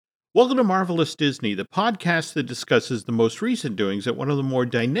Welcome to Marvelous Disney, the podcast that discusses the most recent doings at one of the more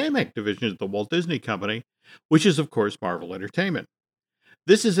dynamic divisions of the Walt Disney Company, which is, of course, Marvel Entertainment.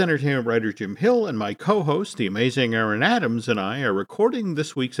 This is entertainment writer Jim Hill, and my co host, the amazing Aaron Adams, and I are recording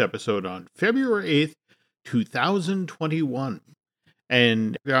this week's episode on February 8th, 2021.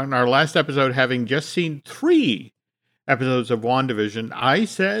 And on our last episode, having just seen 3 episodes of WandaVision, I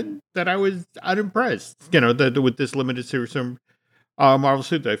said that I was unimpressed, with this limited series from Marvel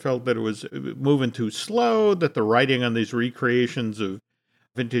Suit. I felt that it was moving too slow, that the writing on these recreations of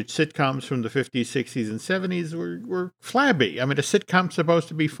vintage sitcoms from the 50s, 60s, and 70s were flabby. I mean, a sitcom's supposed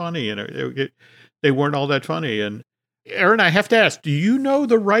to be funny, and they weren't all that funny. And Aaron, I have to ask, do you know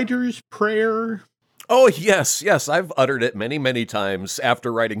the writer's prayer? Oh, yes. I've uttered it many, many times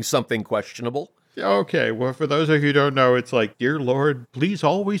after writing something questionable. Okay, well, for those of you who don't know, it's like, "Dear Lord, please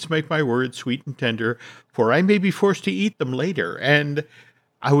always make my words sweet and tender, for I may be forced to eat them later." And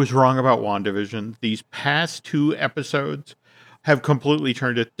I was wrong about WandaVision. These past 2 episodes have completely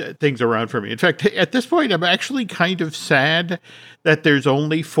turned things around for me. In fact, at this point, I'm actually kind of sad that there's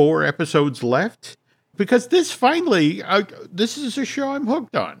only 4 episodes left, because this is a show I'm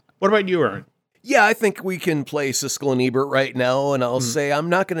hooked on. What about you, Aaron? Yeah, I think we can play Siskel and Ebert right now, and I'll say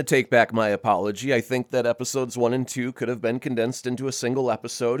I'm not going to take back my apology. I think that episodes 1 and 2 could have been condensed into a single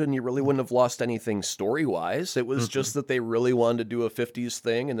episode, and you really wouldn't have lost anything story-wise. It was just that they really wanted to do a 50s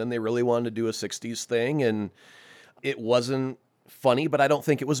thing, and then they really wanted to do a 60s thing, and it wasn't funny, but I don't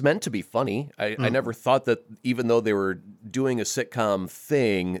think it was meant to be funny. I never thought that, even though they were doing a sitcom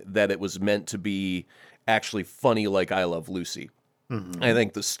thing, that it was meant to be actually funny like I Love Lucy. I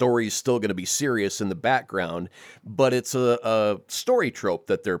think the story's still going to be serious in the background, but it's a story trope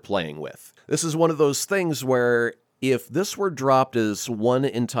that they're playing with. This is one of those things where if this were dropped as one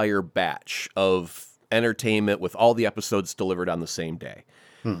entire batch of entertainment with all the episodes delivered on the same day,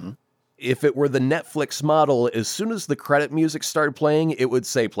 if it were the Netflix model, as soon as the credit music started playing, it would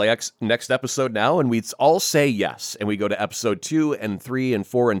say, "Play next episode now," and we'd all say yes. And we go to episode 2 and 3 and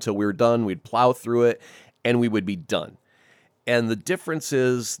 4 until we were done. We'd plow through it, and we would be done. And the difference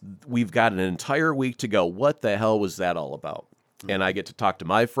is we've got an entire week to go. What the hell was that all about? And I get to talk to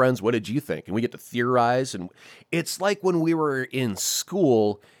my friends. What did you think? And we get to theorize. And it's like when we were in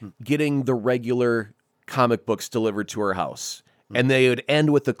school getting the regular comic books delivered to our house. And they would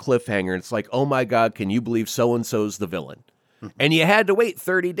end with a cliffhanger. It's like, "Oh my God, can you believe so-and-so's the villain?" And you had to wait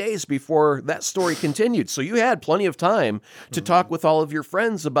 30 days before that story continued. So you had plenty of time to talk with all of your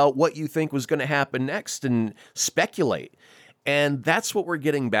friends about what you think was going to happen next and speculate. And that's what we're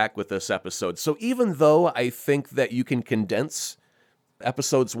getting back with this episode. So even though I think that you can condense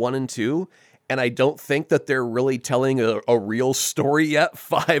episodes 1 and 2, and I don't think that they're really telling a real story yet,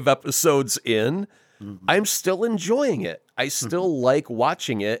 5 episodes in, I'm still enjoying it. I still like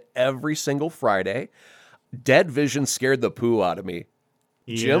watching it every single Friday. Dead Vision scared the poo out of me.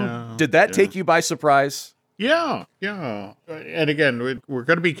 Jim, did that take you by surprise? Yeah. And again, we're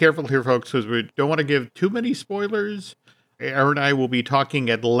going to be careful here, folks, because we don't want to give too many spoilers. Aaron and I will be talking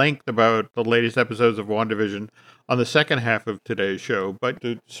at length about the latest episodes of WandaVision on the second half of today's show. But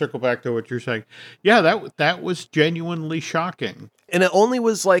to circle back to what you're saying, yeah, that was genuinely shocking. And it only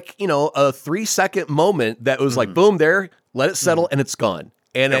was like, a 3-second moment that was like, boom, there, let it settle, and it's gone.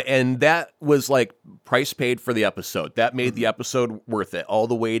 And that was like price paid for the episode. That made the episode worth it. All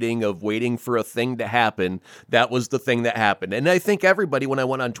the waiting for a thing to happen, that was the thing that happened. And I think everybody, when I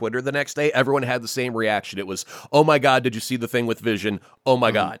went on Twitter the next day, everyone had the same reaction. It was, "Oh my God, did you see the thing with Vision? Oh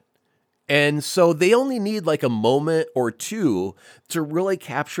my God." And so they only need like a moment or two to really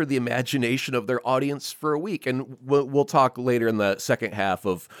capture the imagination of their audience for a week. And we'll talk later in the second half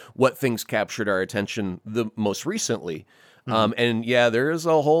of what things captured our attention the most recently. And yeah, there is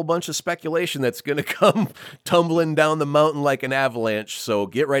a whole bunch of speculation that's going to come tumbling down the mountain like an avalanche. So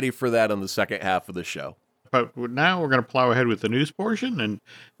get ready for that on the second half of the show. But now we're going to plow ahead with the news portion. And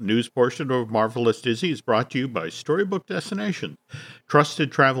the news portion of Marvelous Disney is brought to you by Storybook Destinations,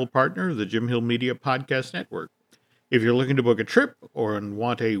 trusted travel partner of the Jim Hill Media Podcast Network. If you're looking to book a trip or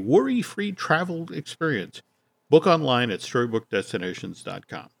want a worry-free travel experience, book online at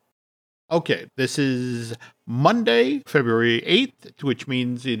StorybookDestinations.com. Okay, this is Monday, February 8th, which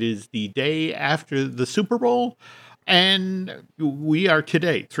means it is the day after the Super Bowl. And we are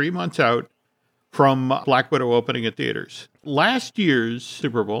today, 3 months out from Black Widow opening at theaters. Last year's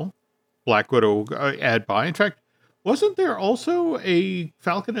Super Bowl, Black Widow ad buy. In fact, wasn't there also a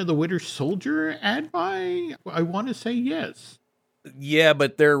Falcon and the Winter Soldier ad buy? I want to say yes. Yeah,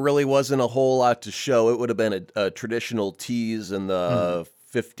 but there really wasn't a whole lot to show. It would have been a traditional tease in the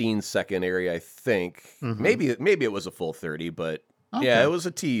 15-second area, I think. Maybe it was a full 30, but Yeah, Okay. it was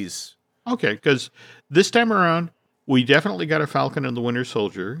a tease. Okay, because this time around, we definitely got a Falcon and the Winter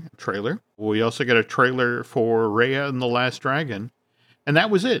Soldier trailer. We also got a trailer for Raya and the Last Dragon, and that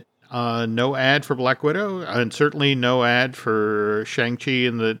was it. No ad for Black Widow, and certainly no ad for Shang-Chi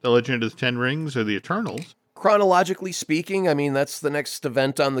and the Legend of the Ten Rings or the Eternals. Chronologically speaking, I mean, that's the next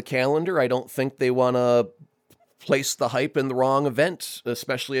event on the calendar. I don't think they want to place the hype in the wrong event,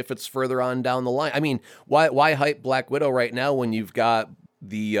 especially if it's further on down the line. I mean, why hype Black Widow right now when you've got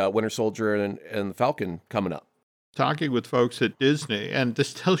the Winter Soldier and the Falcon coming up? Talking with folks at Disney, and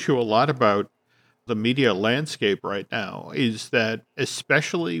this tells you a lot about the media landscape right now, is that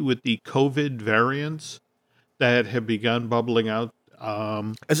especially with the COVID variants that have begun bubbling out.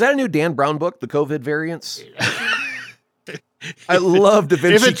 Is that a new Dan Brown book, The COVID Variants? I love Da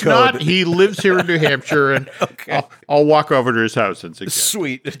Vinci If it's Code. not, he lives here in New Hampshire, and Okay. I'll walk over to his house and suggest.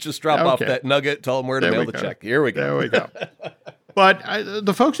 Sweet. Just drop off Okay. that nugget, tell him where to There mail we the go. check. Here we go. There we go. But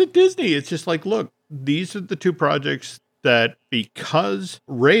the folks at Disney, it's just like, look, these are the two projects that, because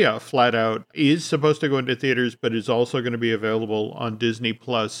Raya flat out is supposed to go into theaters, but is also going to be available on Disney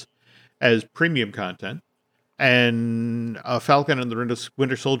Plus as premium content. And Falcon and the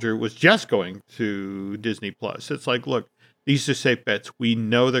Winter Soldier was just going to Disney Plus. It's like, look, these are safe bets. We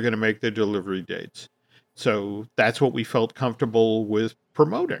know they're going to make their delivery dates. So that's what we felt comfortable with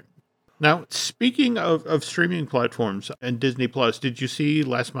promoting. Now, speaking of streaming platforms and Disney Plus, did you see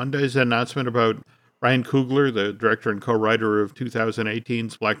last Monday's announcement about Ryan Coogler, the director and co-writer of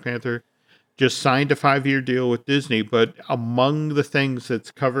 2018's Black Panther, just signed a 5-year deal with Disney, but among the things that's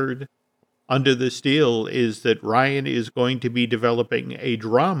covered under this deal is that Ryan is going to be developing a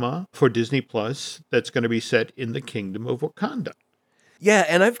drama for Disney Plus that's going to be set in the Kingdom of Wakanda. Yeah,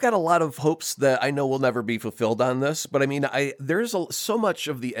 and I've got a lot of hopes that I know will never be fulfilled on this, but I mean, there's so much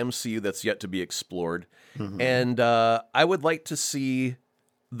of the MCU that's yet to be explored, and I would like to see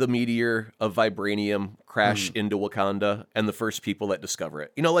the meteor of vibranium crash into Wakanda and the first people that discover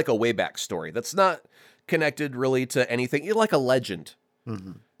it. You know, like a way back story that's not connected really to anything. You're like a legend.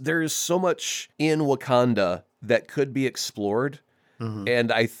 There's so much in Wakanda that could be explored,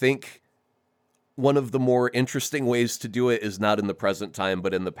 and I think one of the more interesting ways to do it is not in the present time,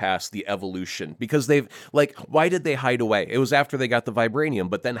 but in the past, the evolution. Because why did they hide away? It was after they got the vibranium,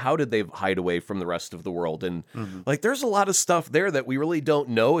 but then how did they hide away from the rest of the world? And there's a lot of stuff there that we really don't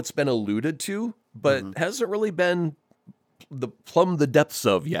know. It's been alluded to, but hasn't really been plumbed the depths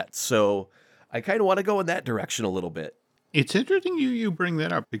of yet. So I kind of want to go in that direction a little bit. It's interesting you bring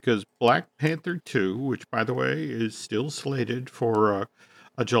that up, because Black Panther 2, which, by the way, is still slated for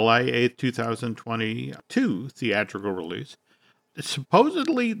a July 8th, 2022 theatrical release.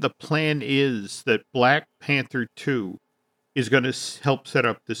 Supposedly, the plan is that Black Panther 2 is going to help set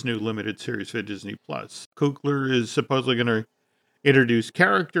up this new limited series for Disney+. Coogler is supposedly going to introduce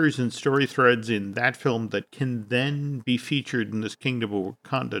characters and story threads in that film that can then be featured in this Kingdom of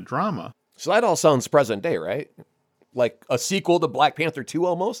Wakanda drama. So that all sounds present day, right? Like a sequel to Black Panther 2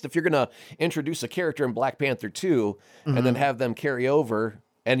 almost? If you're going to introduce a character in Black Panther 2 and then have them carry over,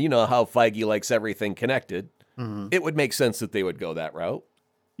 and you know how Feige likes everything connected, it would make sense that they would go that route.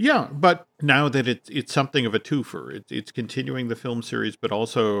 Yeah, but now that it's something of a twofer, it's continuing the film series, but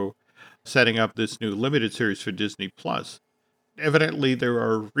also setting up this new limited series for Disney+. Evidently, there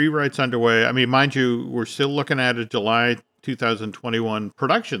are rewrites underway. I mean, mind you, we're still looking at a July 2021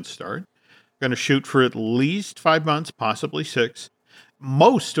 production start. Going to shoot for at least 5 months, possibly 6.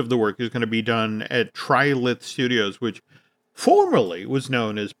 Most of the work is going to be done at Trilith Studios, which formerly was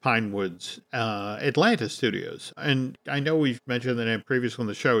known as Pinewood's Atlanta Studios. And I know we've mentioned the name previously on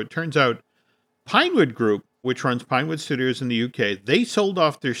the show. It turns out Pinewood Group, which runs Pinewood Studios in the UK, they sold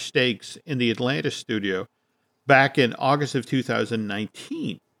off their stakes in the Atlanta studio back in August of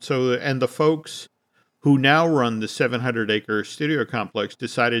 2019. So, and the folks who now run the 700-acre studio complex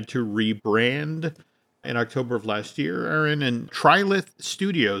decided to rebrand in October of last year, Aaron, and Trilith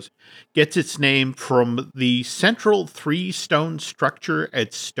Studios gets its name from the central 3-stone structure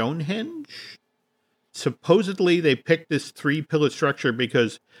at Stonehenge. Supposedly, they picked this 3-pillar structure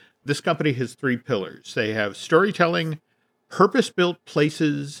because this company has 3 pillars. They have storytelling, purpose-built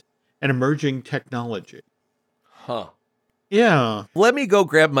places, and emerging technology. Huh. Yeah. Let me go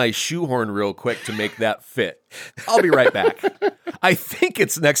grab my shoehorn real quick to make that fit. I'll be right back. I think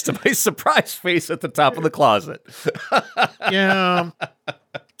it's next to my surprise face at the top of the closet. Yeah.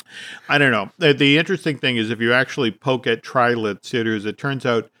 I don't know. The interesting thing is, if you actually poke at Trilith Studios, it turns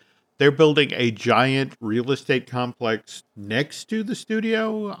out they're building a giant real estate complex next to the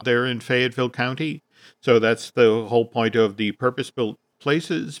studio. They're in Fayetteville County. So that's the whole point of the purpose-built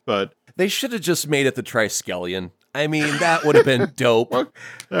places. But They should have just made it the Triskelion. I mean, that would have been dope. Oh,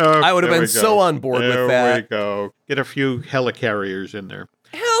 I would have there been we so go. on board with There that. we go. Get a few helicarriers in there.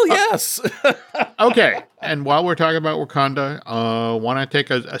 Hell yes. Okay, and while we're talking about Wakanda, want to take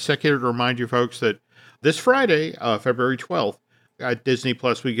a second to remind you folks that this Friday, February 12th, at Disney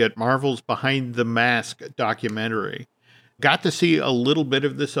Plus, we get Marvel's Behind the Mask documentary. Got to see a little bit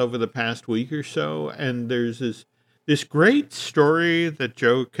of this over the past week or so, and there's this great story that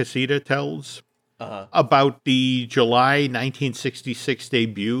Joe Quesada tells about the July 1966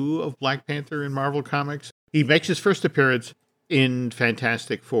 debut of Black Panther in Marvel Comics. He makes his first appearance in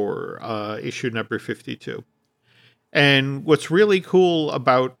Fantastic Four, issue number 52. And what's really cool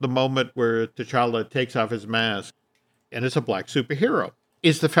about the moment where T'Challa takes off his mask and is a black superhero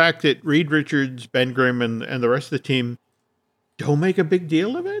is the fact that Reed Richards, Ben Grimm, and the rest of the team don't make a big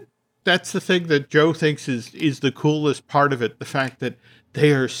deal of it. That's the thing that Joe thinks is the coolest part of it, the fact that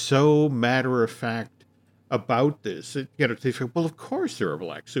they are so matter-of-fact about this. They think, well, of course there are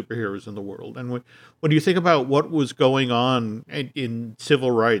black superheroes in the world. And when you think about what was going on in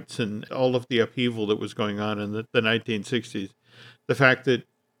civil rights and all of the upheaval that was going on in the 1960s, the fact that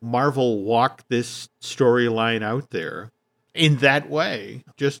Marvel walked this storyline out there in that way,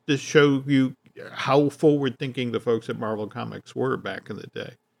 just to show you how forward-thinking the folks at Marvel Comics were back in the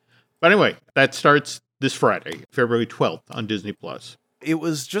day. But anyway, that starts this Friday, February 12th on Disney+. It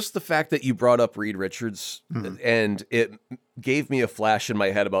was just the fact that you brought up Reed Richards, and it gave me a flash in my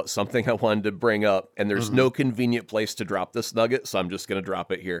head about something I wanted to bring up, and there's no convenient place to drop this nugget, so I'm just going to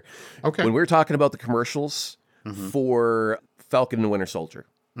drop it here. Okay. When we were talking about the commercials for Falcon and Winter Soldier,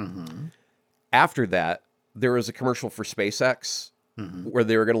 after that, there was a commercial for SpaceX where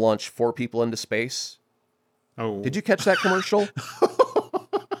they were going to launch 4 people into space. Oh. Did you catch that commercial?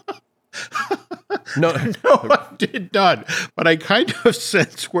 No, No, I did not. But I kind of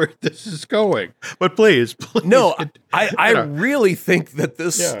sense where this is going. But please. No, I really think that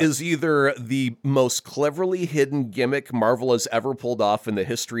this Yeah. is either the most cleverly hidden gimmick Marvel has ever pulled off in the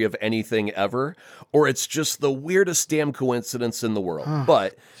history of anything ever, or it's just the weirdest damn coincidence in the world.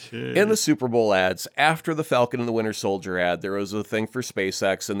 But in the Super Bowl ads, after the Falcon and the Winter Soldier ad, there was a thing for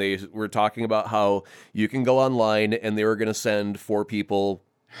SpaceX, and they were talking about how you can go online and they were going to send 4 people,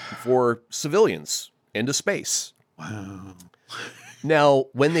 4 civilians into space. Wow. Now,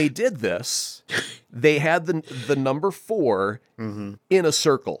 when they did this, they had the number 4 in a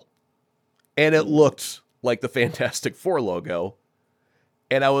circle, and it looked like the Fantastic Four logo.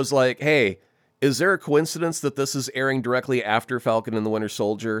 And I was like, hey, is there a coincidence that this is airing directly after Falcon and the Winter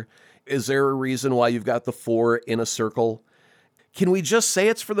Soldier? Is there a reason why you've got the 4 in a circle? Can we just say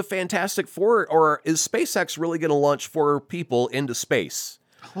it's for the Fantastic Four, or is SpaceX really going to launch 4 people into space?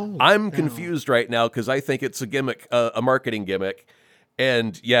 I'm confused right now because I think it's a gimmick, a marketing gimmick.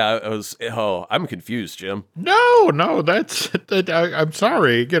 And yeah, I'm confused, Jim. No, I'm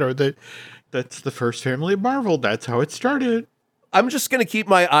sorry. That's the first family of Marvel. That's how it started. I'm just going to keep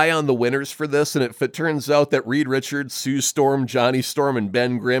my eye on the winners for this. And if it turns out that Reed Richards, Sue Storm, Johnny Storm, and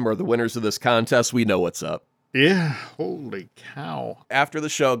Ben Grimm are the winners of this contest, we know what's up. Yeah, holy cow. After the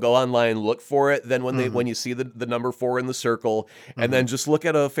show, go online, look for it. Then when you see the number 4 in the circle, and then just look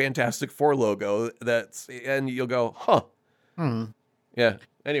at a Fantastic Four logo, and you'll go, huh. Yeah.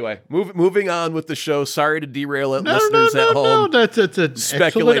 Anyway, moving on with the show. Sorry to derail it, listeners at home. No, that's an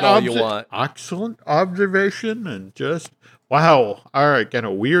Speculate all you want. Excellent observation, and just wow. All right, kind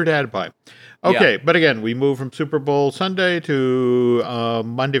of weird ad buy. Okay, but again, we move from Super Bowl Sunday to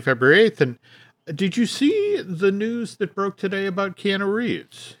Monday, February 8th, and did you see the news that broke today about Keanu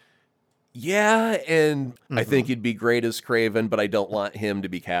Reeves? Yeah, and I think he'd be great as Kraven, but I don't want him to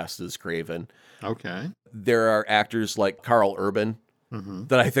be cast as Kraven. Okay. There are actors like Carl Urban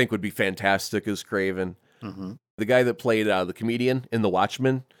that I think would be fantastic as Kraven. The guy that played the comedian in The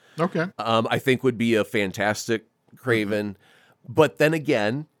Watchmen, I think would be a fantastic Kraven. But then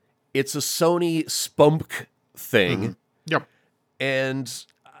again, it's a Sony spunk thing. Yep. And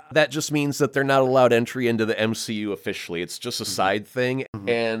that just means that they're not allowed entry into the MCU officially. It's just a side thing.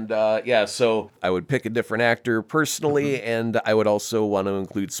 And so I would pick a different actor personally, and I would also want to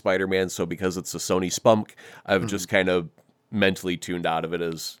include Spider-Man. So because it's a Sony spunk, I've just kind of mentally tuned out of it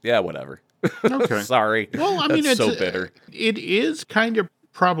as, whatever. Okay. Sorry. Well, I mean, That's it's so bitter. It is kind of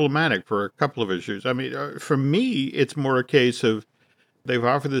problematic for a couple of issues. I mean, for me, it's more a case of they've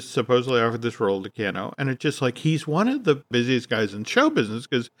supposedly offered this role to Keanu, and it's just like he's one of the busiest guys in show business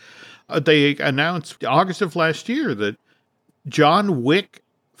because they announced August of last year that John Wick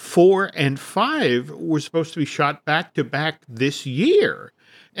 4 and 5 were supposed to be shot back to back this year,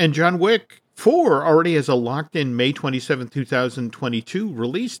 and John Wick 4 already has a locked-in May 27, 2022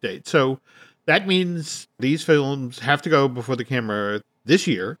 release date. So That means these films have to go before the camera this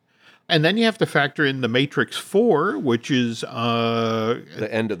year. And then you have to factor in The Matrix 4, which is The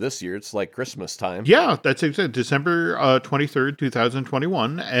end of this year, it's like Christmas time. yeah, that's exactly December 23rd,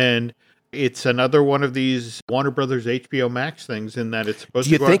 2021. And it's another one of these Warner Brothers HBO Max things in that it's supposed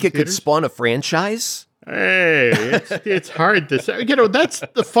Do you to go think out in it could theaters. spawn a franchise? Hey, it's hard to say. That's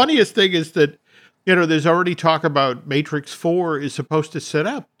the funniest thing is that, there's already talk about Matrix 4 is supposed to set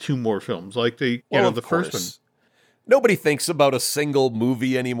up 2 more films, like the Of first one. course. Nobody thinks about a single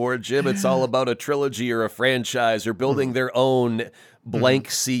movie anymore, Jim. It's all about a trilogy or a franchise or building their own blank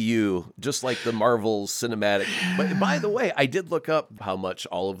CU, just like the Marvel cinematic. But by the way, I did look up how much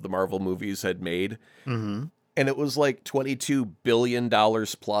all of the Marvel movies had made, Mm-hmm. and it was like $22 billion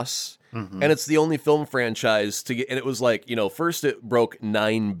plus. Mm-hmm. And it's the only film franchise to get, and it was like, first it broke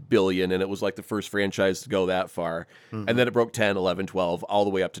 9 billion, and it was like the first franchise to go that far. Mm-hmm. And then it broke 10, 11, 12, all the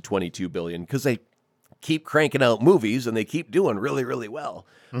way up to 22 billion, because they keep cranking out movies and they keep doing really, really well.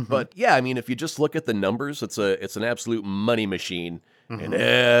 Mm-hmm. But yeah, I mean, if you just look at the numbers, it's an absolute money machine, and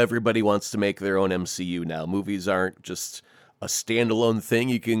everybody wants to make their own MCU now. Movies aren't just a standalone thing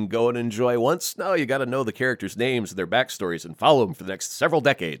you can go and enjoy once. No, you got to know the characters' names and their backstories and follow them for the next several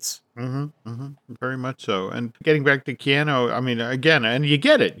decades. Very much so. And getting back to Keanu, I mean, again, and you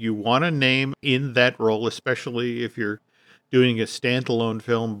get it. You want a name in that role, especially if you're doing a standalone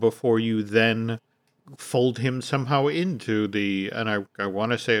film before you then fold him somehow into and I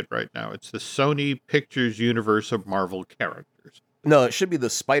want to say it right now, it's the Sony Pictures universe of Marvel characters. No, it should be the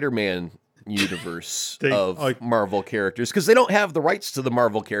Spider-Man universe of Marvel characters, because they don't have the rights to the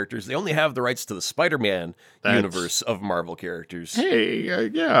Marvel characters. They only have the rights to the Spider-Man universe of Marvel characters. Hey,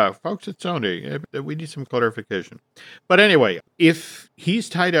 yeah, folks at Sony, we need some clarification. But anyway, if he's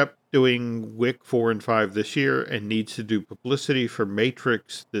tied up doing Wick 4 and 5 this year and needs to do publicity for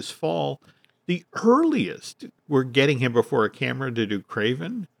Matrix this fall, the earliest we're getting him before a camera to do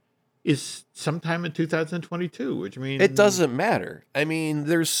Craven is sometime in 2022, which means... It doesn't matter. I mean,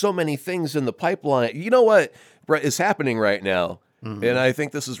 there's so many things in the pipeline. You know what is happening right now? And I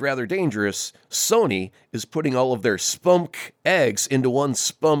think this is rather dangerous. Sony is putting all of their spunk eggs into one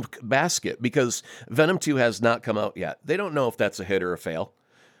spunk basket, because Venom 2 has not come out yet. They don't know if that's a hit or a fail.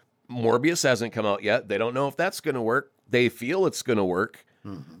 Morbius hasn't come out yet. They don't know if that's going to work. They feel it's going to work.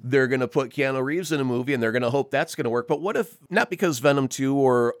 They're going to put Keanu Reeves in a movie, and they're going to hope that's going to work. But what if, not because Venom 2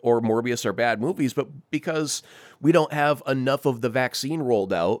 or Morbius are bad movies, but because we don't have enough of the vaccine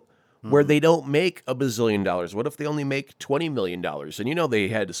rolled out where they don't make $1 bazillion? What if they only make $20 million? And they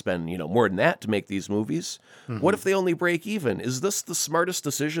had to spend, more than that to make these movies. What if they only break even? Is this the smartest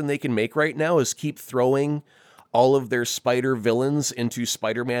decision they can make right now, is keep throwing all of their spider villains into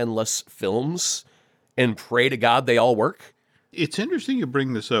Spider-Man-less films and pray to God they all work? It's interesting you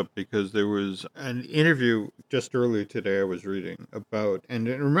bring this up, because there was an interview just earlier today I was reading about, and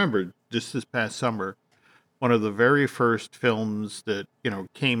remember, just this past summer, one of the very first films that,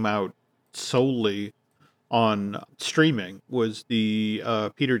 came out solely on streaming was the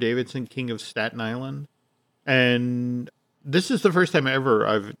Peter Davidson King of Staten Island. And this is the first time ever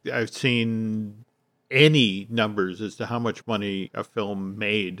I've seen any numbers as to how much money a film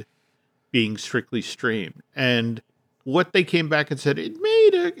made being strictly streamed. And what they came back and said, it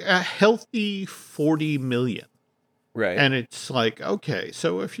made a healthy 40 million. Right. And it's like, okay,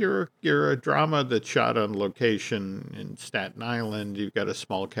 so if you're a drama that's shot on location in Staten Island, you've got a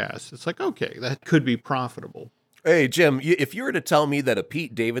small cast, it's like, okay, that could be profitable. Hey, Jim, if you were to tell me that a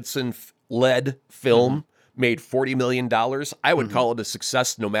Pete Davidson led film made $40 million, I would call it a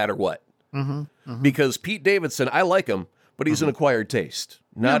success no matter what. Because Pete Davidson, I like him, but he's an acquired taste.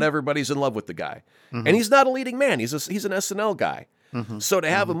 Not everybody's in love with the guy. And he's not a leading man. He's an SNL guy. So to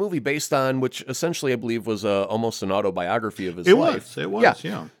have a movie based on, which essentially I believe was almost an autobiography of his life. It was,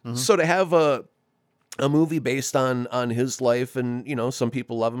 yeah. So to have a movie based on his life, and some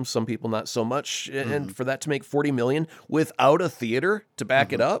people love him, some people not so much, and for that to make 40 million without a theater to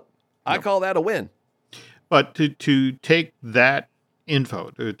back it up, I call that a win. But to take that info,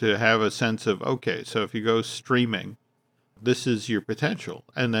 to have a sense of, okay, so if you go streaming, this is your potential.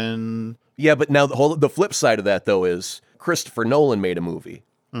 And then... Yeah, but now the flip side of that, though, is Christopher Nolan made a movie,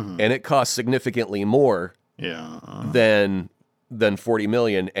 and it cost significantly more than 40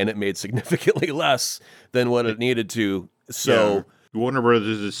 million, and it made significantly less than what it needed to. So Warner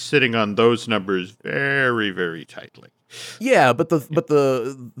Brothers is sitting on those numbers very, very tightly. Yeah, but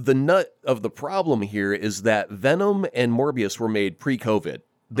the nut of the problem here is that Venom and Morbius were made pre-COVID.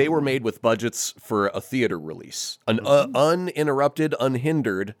 They were made with budgets for a theater release, an uninterrupted,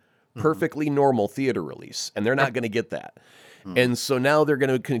 unhindered, perfectly normal theater release, and they're not going to get that. And so now they're going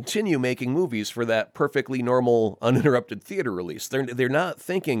to continue making movies for that perfectly normal, uninterrupted theater release. They're not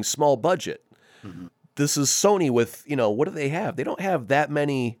thinking small budget. Mm-hmm. This is Sony with, what do they have? They don't have that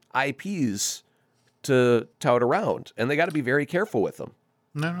many IPs to tout around, and they got to be very careful with them.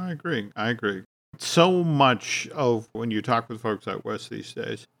 No, I agree. So much of when you talk with folks out west these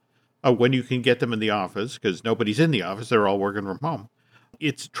days, when you can get them in the office, because nobody's in the office, they're all working from home.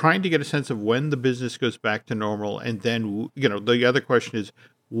 It's trying to get a sense of when the business goes back to normal. And then, the other question is,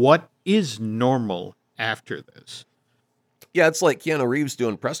 what is normal after this? Yeah, it's like Keanu Reeves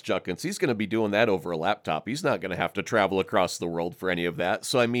doing press junkets. He's going to be doing that over a laptop. He's not going to have to travel across the world for any of that.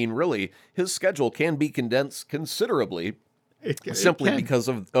 So, I mean, really, his schedule can be condensed considerably simply because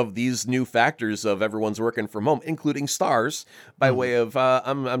of these new factors of everyone's working from home, including stars, by way of,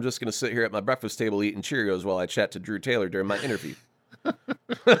 I'm just going to sit here at my breakfast table eating Cheerios while I chat to Drew Taylor during my interview.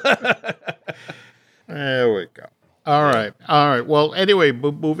 There we go. All right. Well, anyway,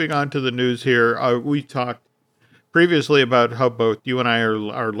 moving on to the news here. We talked previously about how both you and I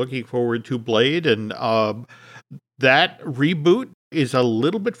are looking forward to Blade, and that reboot is a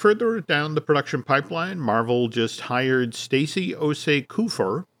little bit further down the production pipeline. Marvel just hired Stacey Osei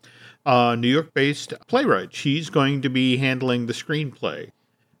Kuffour, a New York-based playwright. She's going to be handling the screenplay.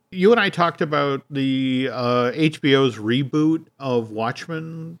 You and I talked about the HBO's reboot of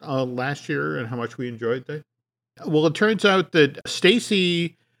Watchmen last year and how much we enjoyed that. Well, it turns out that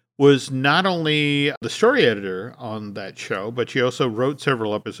Stacey was not only the story editor on that show, but she also wrote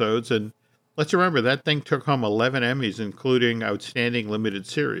several episodes. And let's remember, that thing took home 11 Emmys, including Outstanding Limited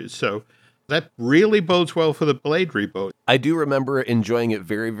Series. So that really bodes well for the Blade reboot. I do remember enjoying it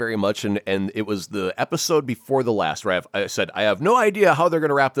very, very much, and it was the episode before the last where I said, I have no idea how they're going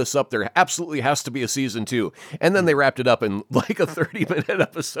to wrap this up. There absolutely has to be a season 2. And then they wrapped it up in like a 30-minute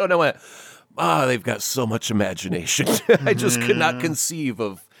episode. I went, they've got so much imagination. I just could not conceive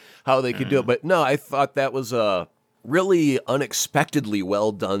of how they could do it. But no, I thought that was a really unexpectedly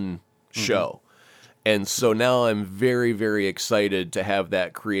well done show. And so now I'm very, very excited to have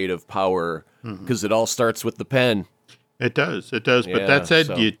that creative power because it all starts with the pen. It does. But that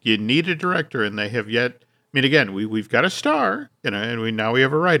said, you need a director, and they have yet. I mean, again, we've got a star, and we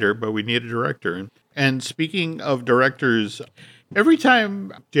have a writer, but we need a director. And speaking of directors, every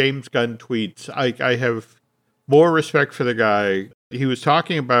time James Gunn tweets, I have more respect for the guy. He was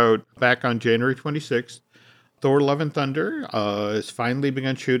talking about back on January 26th. Thor: Love and Thunder has finally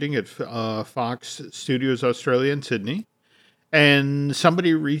begun shooting at Fox Studios Australia in Sydney. And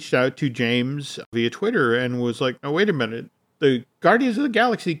somebody reached out to James via Twitter and was like, oh, wait a minute. The Guardians of the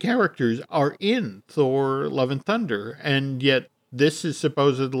Galaxy characters are in Thor: Love and Thunder. And yet this is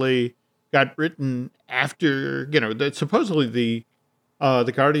supposedly got written after, that supposedly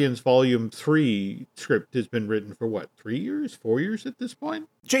the Guardians Volume 3 script has been written for what, 3 years, 4 years at this point?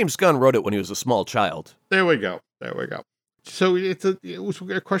 James Gunn wrote it when he was a small child. There we go. So it was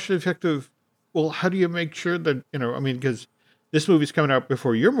a question of, well, how do you make sure that, because this movie's coming out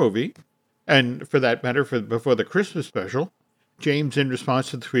before your movie, and for that matter, before the Christmas special. James, in response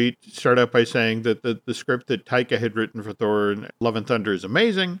to the tweet, started out by saying that the script that Taika had written for Thor: Love and Thunder is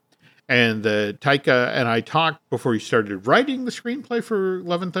amazing. And Taika and I talked before he started writing the screenplay for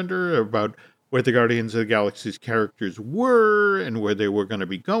Love and Thunder about where the Guardians of the Galaxy's characters were and where they were going to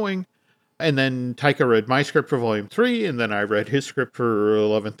be going. And then Taika read my script for Volume 3, and then I read his script for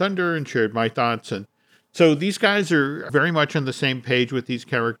Love and Thunder and shared my thoughts. And so these guys are very much on the same page with these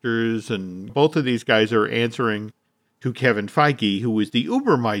characters, and both of these guys are answering to Kevin Feige, who is the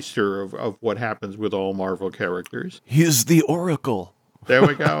Ubermeister of what happens with all Marvel characters. He's the Oracle. There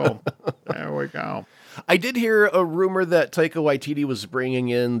we go. I did hear a rumor that Taika Waititi was bringing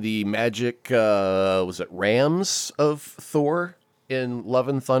in the magic, rams of Thor in Love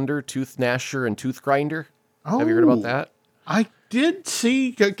and Thunder, Tooth Gnasher and Tooth Grinder. Have you heard about that? I did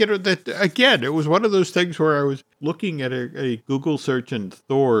see that again. It was one of those things where I was looking at a Google search and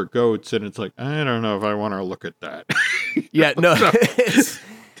Thor goats, and it's like, I don't know if I want to look at that. Yeah, no.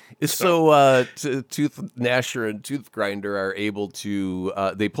 So Tooth Gnasher and Tooth Grinder are able to,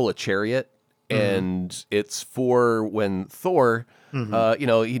 they pull a chariot, and it's for when Thor,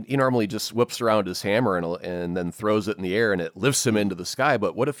 he normally just whips around his hammer and then throws it in the air and it lifts him into the sky.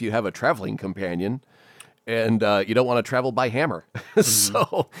 But what if you have a traveling companion and you don't want to travel by hammer?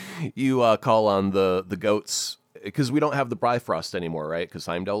 So you call on the goats, because we don't have the Bifrost anymore, right? Because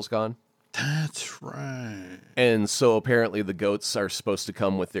Heimdall's gone. That's right. And so apparently the goats are supposed to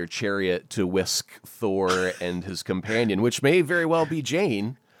come with their chariot to whisk Thor and his companion, which may very well be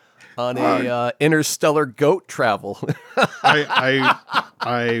Jane, on a interstellar goat travel.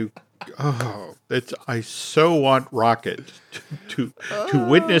 I Oh, I so want Rocket to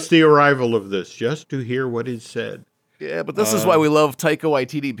witness the arrival of this, just to hear what is said. Yeah, but this is why we love Taika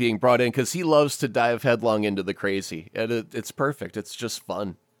Waititi being brought in, because he loves to dive headlong into the crazy. And it's perfect. It's just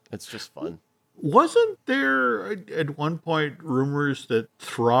fun. Wasn't there at one point rumors that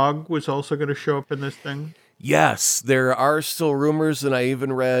Throg was also going to show up in this thing? Yes, there are still rumors, and I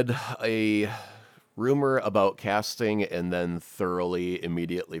even read a rumor about casting and then thoroughly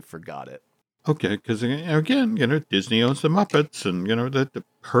immediately forgot it. Okay, because again, Disney owns the Muppets, and the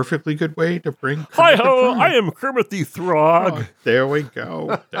perfectly good way to bring. Hi-ho, I am Kermit the Frog. Oh, there we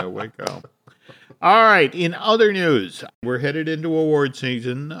go. All right, in other news, we're headed into award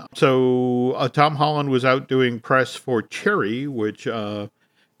season. So Tom Holland was out doing press for Cherry, which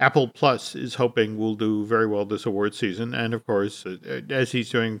Apple Plus is hoping will do very well this award season. And of course, as he's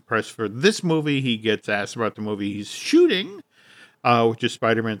doing press for this movie, he gets asked about the movie he's shooting, which is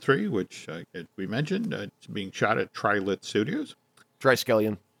Spider-Man 3, which we mentioned. It's being shot at Tri-Lit Studios.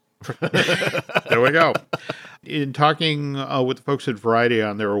 Triskelion. There we go. In talking with the folks at Variety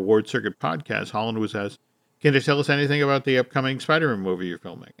on their award circuit podcast, Holland was asked, "Can you tell us anything about the upcoming Spider-Man movie you're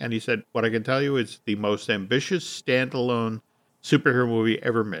filming?" And he said, "What I can tell you is the most ambitious standalone superhero movie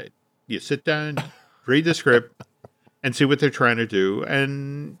ever made. You sit down, read the script, and see what they're trying to do,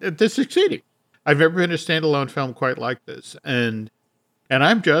 and they're succeeding. I've never been a standalone film quite like this, and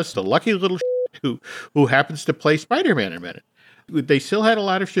I'm just a lucky little who happens to play Spider-Man in a minute." They still had a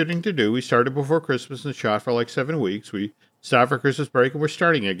lot of shooting to do. We started before Christmas and shot for like 7 weeks. We stopped for Christmas break and we're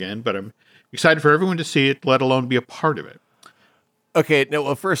starting again, but I'm excited for everyone to see it, let alone be a part of it. Okay, no,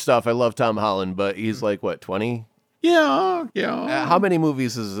 well, first off, I love Tom Holland, but he's like, what, 20? Yeah. How many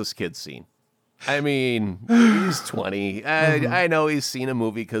movies has this kid seen? I mean, he's 20. I know he's seen a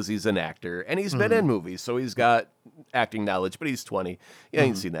movie because he's an actor, and he's been in movies, so he's got acting knowledge, but he's 20. He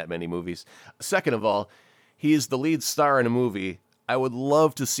ain't seen that many movies. Second of all, he's the lead star in a movie. I would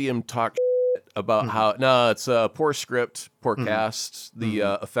love to see him talk about how, no, it's a poor script, poor cast, the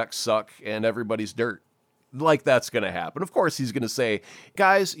effects suck, and everybody's dirt. Like that's going to happen. Of course, he's going to say,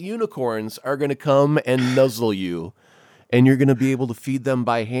 guys, unicorns are going to come and nuzzle you, and you're going to be able to feed them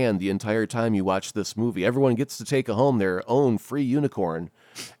by hand the entire time you watch this movie. Everyone gets to take home their own free unicorn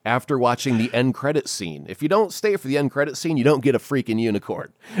after watching the end credit scene. If you don't stay for the end credit scene, you don't get a freaking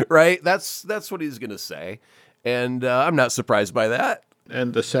unicorn, right? That's what he's going to say. And I'm not surprised by that.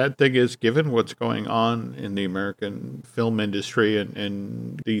 And the sad thing is, given what's going on in the American film industry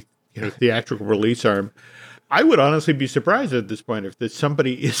and the theatrical release arm, I would honestly be surprised at this point if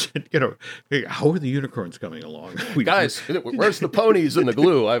somebody isn't, how are the unicorns coming along? Guys, where's the ponies and the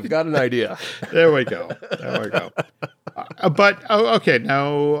glue? I've got an idea. There we go. But, okay,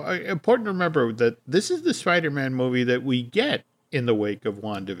 now, important to remember that this is the Spider-Man movie that we get in the wake of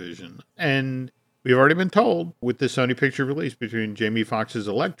WandaVision. And we've already been told with the Sony Picture release between Jamie Foxx's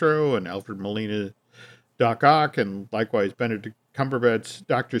Electro and Alfred Molina's Doc Ock and likewise Benedict Cumberbatch's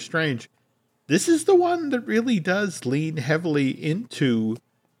Doctor Strange, this is the one that really does lean heavily into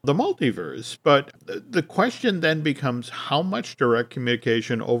the multiverse. But the question then becomes how much direct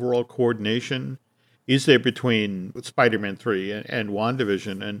communication, overall coordination is there between Spider-Man 3 and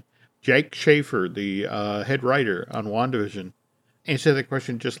WandaVision? And Jake Schaefer, the head writer on WandaVision, answered that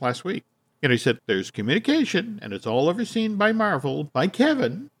question just last week. He said there's communication, and it's all overseen by Marvel, by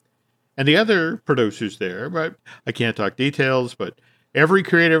Kevin, and the other producers there. But I can't talk details, but every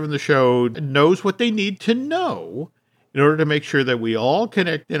creative in the show knows what they need to know in order to make sure that we all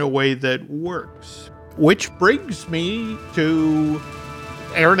connect in a way that works. Which brings me to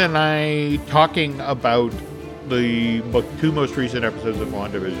Aaron and I talking about the two most recent episodes of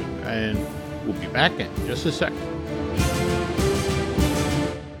WandaVision, and we'll be back in just a second.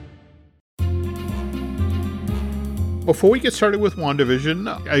 Before we get started with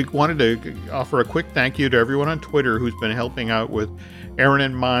WandaVision, I wanted to offer a quick thank you to everyone on Twitter who's been helping out with Aaron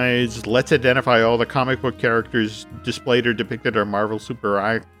and my's Let's Identify All the Comic Book Characters Displayed or Depicted on Marvel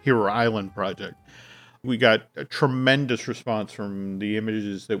Superhero Island project. We got a tremendous response from the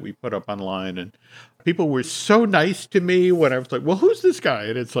images that we put up online, and people were so nice to me when I was like, well, who's this guy?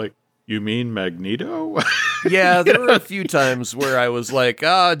 And it's like, you mean Magneto? Yeah, there were a few times where I was like,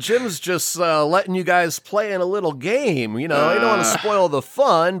 Jim's just letting you guys play in a little game. I don't want to spoil the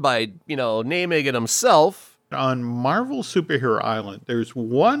fun by, naming it himself. On Marvel Superhero Island, there's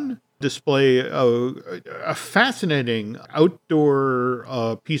one display, a fascinating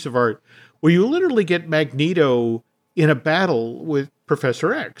outdoor piece of art where you literally get Magneto in a battle with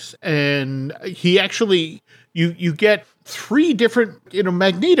Professor X. And he actually, you get 3 different,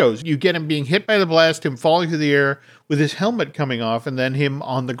 Magnetos. You get him being hit by the blast, him falling through the air with his helmet coming off, and then him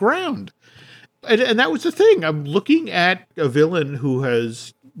on the ground. And that was the thing. I'm looking at a villain who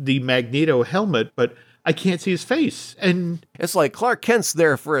has the Magneto helmet, but I can't see his face. And it's like Clark Kent's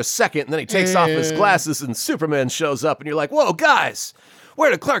there for a second, and then he takes off his glasses, and Superman shows up, and you're like, whoa, guys,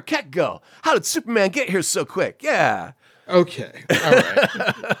 where did Clark Kent go? How did Superman get here so quick? Yeah. Okay. All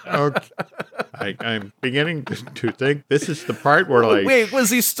right. Okay. I'm beginning to think this is the part where, like... Wait, was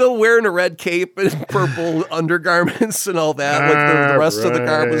he still wearing a red cape and purple undergarments and all that? Like the rest of the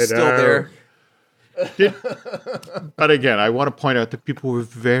garb was still there? But again, I want to point out that people were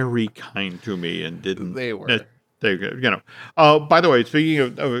very kind to me and didn't... They were. By the way,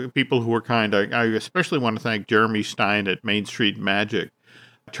 speaking of people who were kind, I especially want to thank Jeremy Stein at Main Street Magic.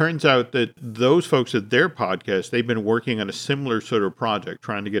 Turns out that those folks at their podcast, they've been working on a similar sort of project,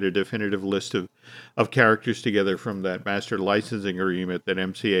 trying to get a definitive list of characters together from that master licensing agreement that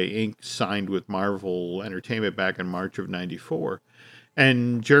MCA Inc. signed with Marvel Entertainment back in March of '94.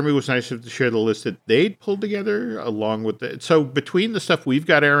 And Jeremy was nice enough to share the list that they'd pulled together along with it. So between the stuff we've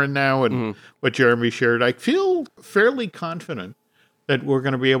got, Aaron, now and what Jeremy shared, I feel fairly confident that we're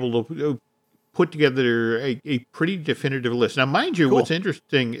going to be able to put together a pretty definitive list. Now, mind you, What's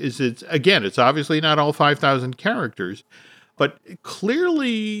interesting is it's obviously not all 5,000 characters, but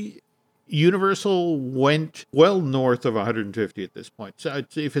clearly Universal went well north of 150 at this point. So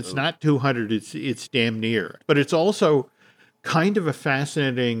if it's not 200, it's damn near. But it's also kind of a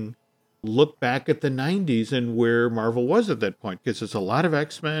fascinating look back at the 90s and where Marvel was at that point, because it's a lot of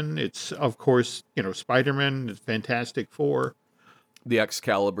X-Men. It's, of course, Spider-Man, it's Fantastic Four. The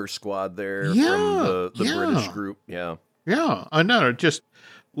Excalibur squad there from the British group. Yeah. Yeah. No, just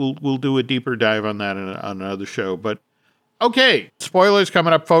we'll do a deeper dive on that on another show. But okay, spoilers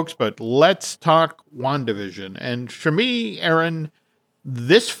coming up, folks, but let's talk WandaVision. And for me, Aaron,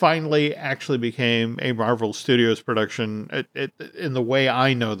 this finally actually became a Marvel Studios production in the way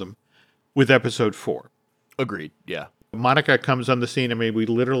I know them with episode 4. Agreed. Yeah. Monica comes on the scene. I mean, we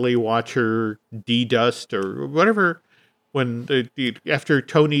literally watch her de-dust or whatever when after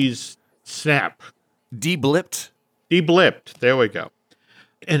Tony's snap. De-blipped. There we go.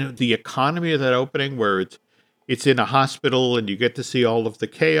 And the economy of that opening where it's in a hospital and you get to see all of the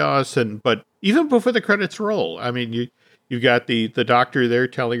chaos. But even before the credits roll, I mean, you've got the doctor there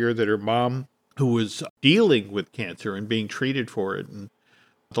telling her that her mom, who was dealing with cancer and being treated for it, and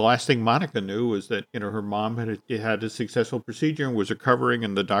the last thing Monica knew was that, her mom had a successful procedure and was recovering,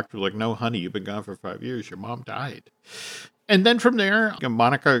 and the doctor was like, no, honey, you've been gone for 5 years. Your mom died. And then from there,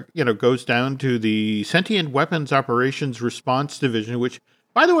 Monica, goes down to the Sentient Weapons Operations Response Division, which,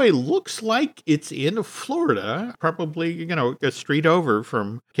 by the way, looks like it's in Florida, probably, a street over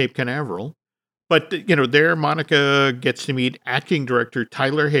from Cape Canaveral. But, there Monica gets to meet acting director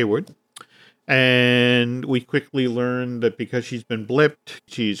Tyler Hayward. And we quickly learn that because she's been blipped,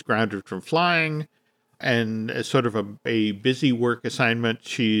 she's grounded from flying. And as sort of a busy work assignment,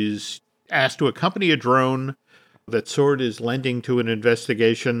 she's asked to accompany a drone that SWORD is lending to an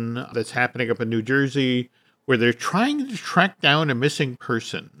investigation that's happening up in New Jersey, where they're trying to track down a missing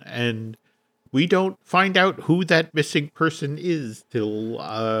person. And we don't find out who that missing person is till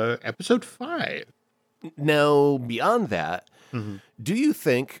episode 5. Now, beyond that, do you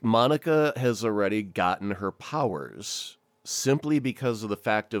think Monica has already gotten her powers simply because of the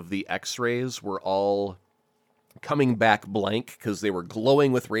fact of the X-rays were all coming back blank because they were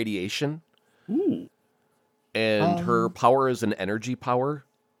glowing with radiation? Ooh. And her power is an energy power?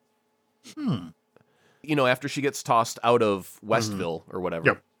 After she gets tossed out of Westville or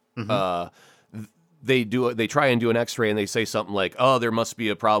whatever, they try and do an X-ray and they say something like, oh, there must be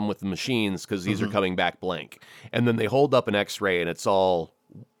a problem with the machines because these are coming back blank. And then they hold up an X-ray and it's all,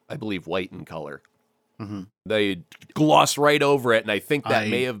 I believe, white in color. They gloss right over it, and I think that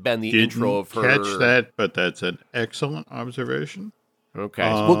may have been the intro of her. Catch that, but that's an excellent observation.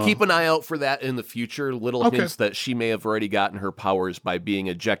 Okay. We'll keep an eye out for that in the future. Little hints that she may have already gotten her powers by being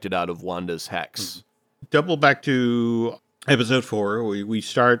ejected out of Wanda's hex. Double back to episode 4. We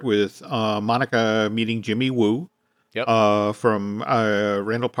start with Monica meeting Jimmy Woo. From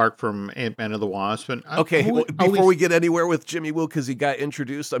Randall Park from Ant-Man and the Wasp. And before we get anywhere with Jimmy Woo, because he got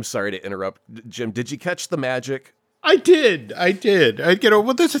introduced, I'm sorry to interrupt, Jim. Did you catch the magic? I did.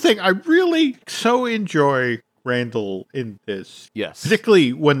 Well, that's the thing. I really so enjoy Randall in this. Yes.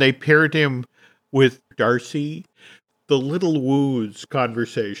 Particularly when they paired him with Darcy. The little Woo's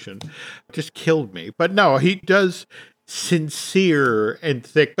conversation just killed me. But no, he does sincere and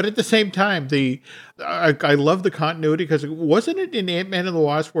thick, but at the same time, I love the continuity because wasn't it in Ant-Man and the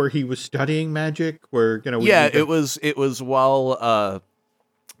Wasp where he was studying magic? Where Yeah, it was while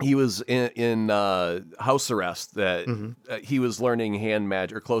he was in house arrest that he was learning hand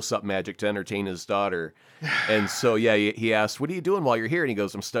magic or close-up magic to entertain his daughter. And so, yeah, he asked, what are you doing while you're here? And he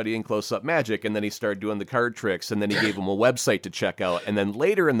goes, I'm studying close-up magic. And then he started doing the card tricks. And then he gave him a website to check out. And then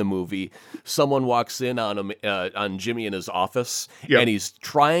later in the movie, someone walks in on him, on Jimmy in his office. Yep. And he's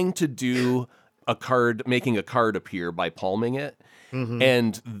trying to do making a card appear by palming it. Mm-hmm.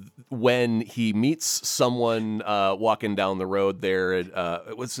 And when he meets someone walking down the road there,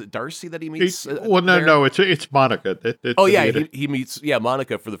 was it Darcy that he meets? No, it's Monica. He meets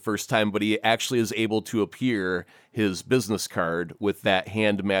Monica for the first time, but he actually is able to appear his business card with that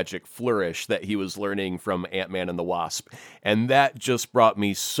hand magic flourish that he was learning from Ant-Man and the Wasp. And that just brought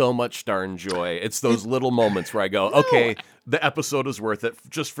me so much darn joy. It's those little moments where I go, okay, the episode is worth it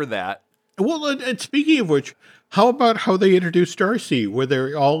just for that. Well, and speaking of which, how about how they introduced Darcy, where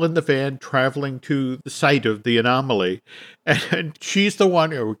they're all in the van traveling to the site of the anomaly, and she's the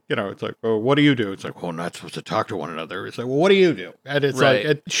one who, it's like, well, what do you do? It's like, well, we're not supposed to talk to one another. It's like, well, what do you do? And it's right.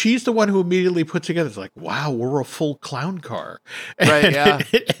 And she's the one who immediately puts together, it's like, wow, we're a full clown car. Right, yeah.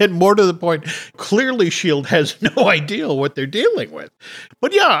 And more to the point, clearly S.H.I.E.L.D. has no idea what they're dealing with.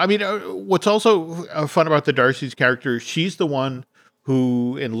 But yeah, I mean, what's also fun about the Darcy's character, she's the one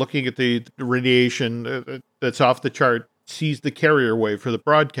who, in looking at the radiation that's off the chart, sees the carrier wave for the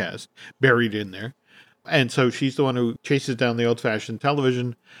broadcast buried in there. And so she's the one who chases down the old-fashioned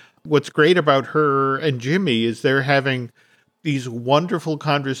television. What's great about her and Jimmy is they're having these wonderful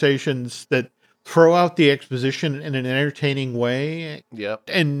conversations that throw out the exposition in an entertaining way. Yep.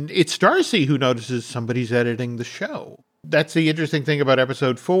 And it's Darcy who notices somebody's editing the show. That's the interesting thing about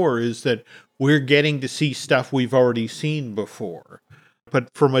episode 4 is that we're getting to see stuff we've already seen before, but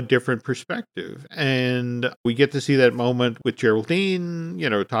from a different perspective. And we get to see that moment with Geraldine,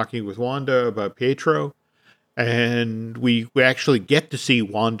 talking with Wanda about Pietro. And we actually get to see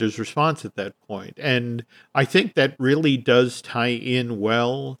Wanda's response at that point. And I think that really does tie in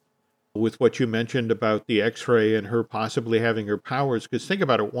well with what you mentioned about the X-ray and her possibly having her powers. Because think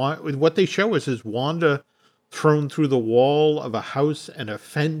about it, what they show us is Wanda thrown through the wall of a house and a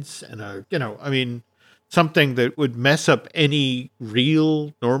fence and something that would mess up any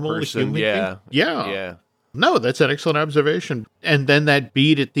real normal person, human being. Yeah. No, that's an excellent observation. And then that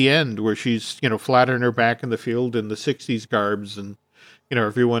beat at the end where she's, flat on her back in the field in the 60s garbs and,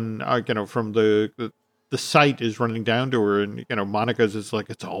 everyone, from the site is running down to her and, Monica's is like,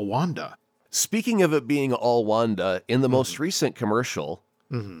 it's all Wanda. Speaking of it being all Wanda, in the most recent commercial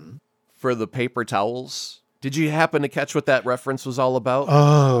for the paper towels, did you happen to catch what that reference was all about?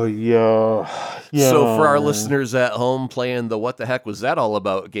 Oh, yeah. So for our listeners at home playing the What the Heck Was That All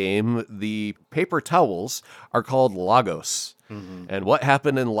About game, the paper towels are called Lagos. Mm-hmm. And what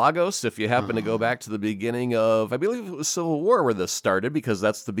happened in Lagos, if you happen to go back to the beginning of, I believe it was Civil War where this started, because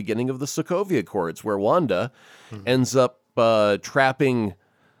that's the beginning of the Sokovia Accords, where Wanda ends up trapping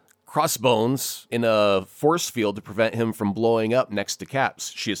Crossbones in a force field to prevent him from blowing up next to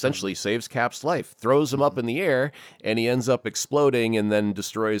Caps. She essentially saves Cap's life, throws him up in the air, and he ends up exploding and then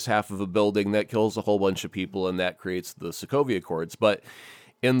destroys half of a building that kills a whole bunch of people, and that creates the Sokovia Accords. But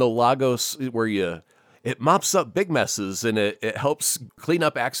in the Lagos, where it mops up big messes and it helps clean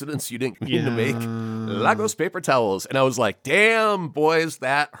up accidents you didn't mean to make, Lagos paper towels. And I was like, damn, boys,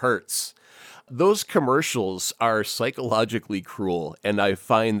 that hurts. Those commercials are psychologically cruel, and I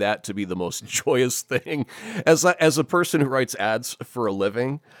find that to be the most joyous thing. As a person who writes ads for a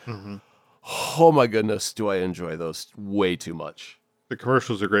living, oh my goodness, do I enjoy those way too much. The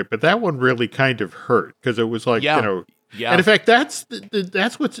commercials are great, but that one really kind of hurt because it was like, And in fact, that's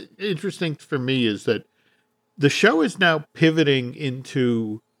what's interesting for me is that the show is now pivoting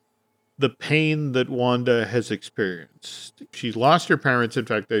into the pain that Wanda has experienced. She's lost her parents. In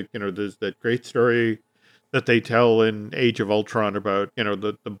fact, there's that great story that they tell in Age of Ultron about,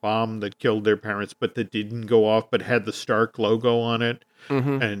 the bomb that killed their parents, but that didn't go off, but had the Stark logo on it.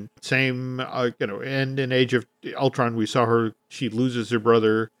 Mm-hmm. And same, and in Age of Ultron, we saw she loses her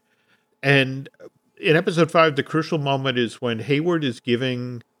brother. And in episode 5, the crucial moment is when Hayward is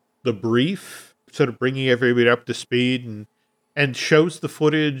giving the brief, sort of bringing everybody up to speed and shows the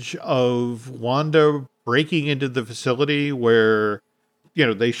footage of Wanda breaking into the facility where,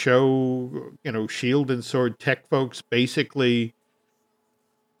 they show, S.H.I.E.L.D. and Sword tech folks basically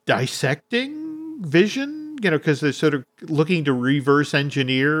dissecting Vision, because they're sort of looking to reverse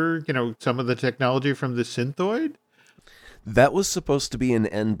engineer, some of the technology from the Synthoid. That was supposed to be an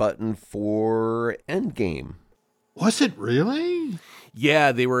end button for Endgame. Was it really?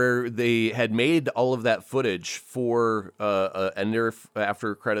 Yeah, they had made all of that footage for a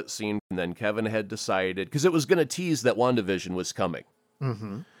after credit scene, and then Kevin had decided, because it was going to tease that WandaVision was coming,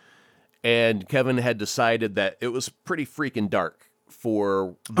 Mm-hmm. and Kevin had decided that it was pretty freaking dark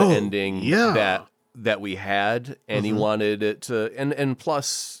for the Oh, ending yeah. that we had, and he Mhm. wanted it to, and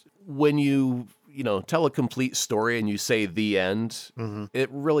plus when you tell a complete story and you say the end, Mhm. it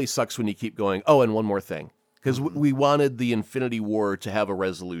really sucks when you keep going, oh, and one more thing, because Mhm. we wanted the Infinity War to have a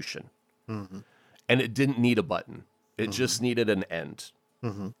resolution, Mhm. and it didn't need a button. It Mhm. just needed an end.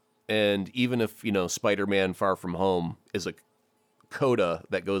 Mhm. And even if, Spider-Man Far From Home is a coda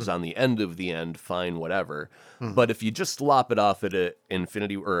that goes on the end of the end, fine, whatever. Mhm. But if you just lop it off at a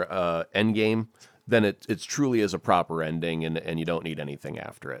Infinity or Endgame, then it's truly is a proper ending, and you don't need anything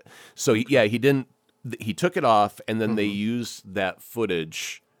after it. So he didn't. He took it off, and then they Mhm. used that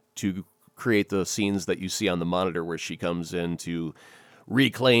footage to create the scenes that you see on the monitor where she comes in to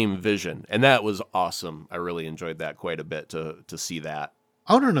reclaim Vision, and that was awesome. I really enjoyed that quite a bit to see that.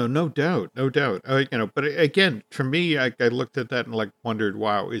 Oh, no doubt, no doubt. But again, for me, I looked at that and like wondered,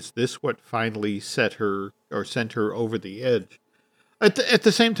 wow, is this what finally set her or sent her over the edge? At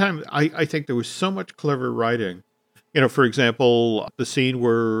the same time, I think there was so much clever writing. For example, the scene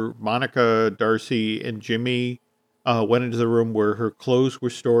where Monica, Darcy, and Jimmy went into the room where her clothes were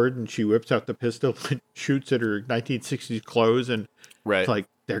stored, and she whips out the pistol and shoots at her 1960s clothes, and it's Right. like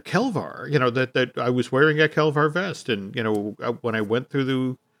they're Kelvar. That I was wearing a Kelvar vest, and when I went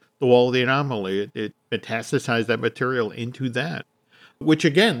through the wall of the anomaly, it metastasized that material into that, which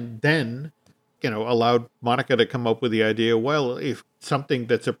again then allowed Monica to come up with the idea, well, if something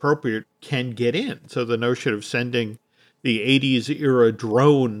that's appropriate can get in. So the notion of sending the 80s era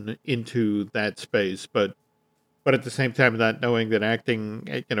drone into that space, but at the same time not knowing that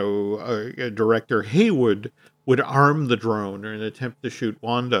acting, director Haywood would arm the drone in an attempt to shoot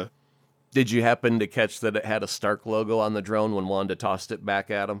Wanda. Did you happen to catch that it had a Stark logo on the drone when Wanda tossed it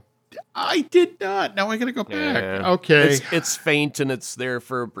back at him? I did not. Now I gotta go back. Yeah. Okay. It's faint and it's there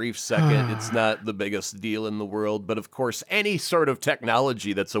for a brief second. It's not the biggest deal in the world, but of course, any sort of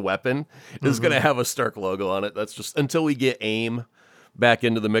technology that's a weapon is going to have a Stark logo on it. That's just until we get AIM back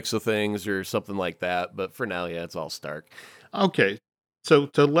into the mix of things or something like that. But for now, yeah, it's all Stark. Okay. So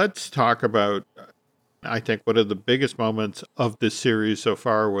let's talk about I think one of the biggest moments of this series so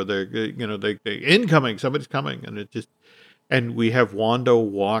far, where they incoming, somebody's coming, and we have Wanda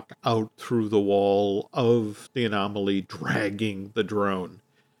walk out through the wall of the anomaly, dragging the drone,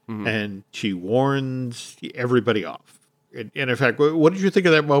 Mhm. and she warns everybody off. And in fact, what did you think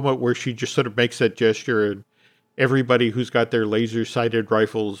of that moment where she just sort of makes that gesture, and everybody who's got their laser-sighted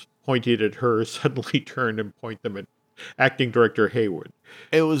rifles pointed at her suddenly turn and point them at acting director Haywood?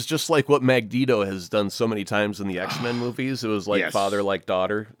 It was just like what Magneto has done so many times in the X-Men movies. It was like Yes. father, like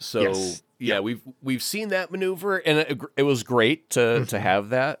daughter. So Yes. yeah, Yep. we've seen that maneuver, and it was great to have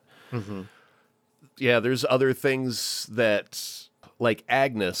that. Mm-hmm. Yeah, there's other things that, like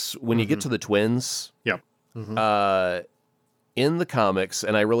Agnes, when you get to the twins, Yep. Mm-hmm. in the comics,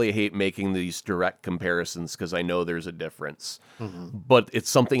 and I really hate making these direct comparisons because I know there's a difference, Mm-hmm. but it's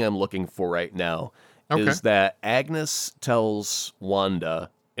something I'm looking for right now, Okay. is that Agnes tells Wanda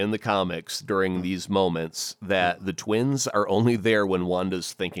in the comics during these moments that the twins are only there when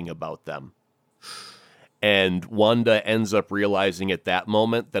Wanda's thinking about them. And Wanda ends up realizing at that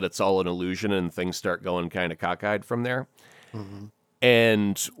moment that it's all an illusion, and things start going kind of cockeyed from there. Mm-hmm.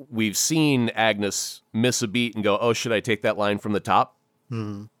 And we've seen Agnes miss a beat and go, oh, should I take that line from the top?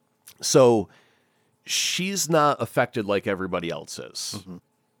 Mm-hmm. So she's not affected like everybody else is. Mm-hmm.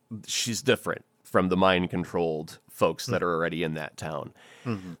 She's different from the mind-controlled folks that are already in that town.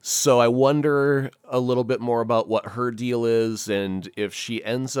 Mm-hmm. So I wonder a little bit more about what her deal is, and if she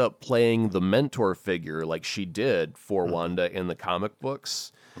ends up playing the mentor figure like she did for Wanda in the comic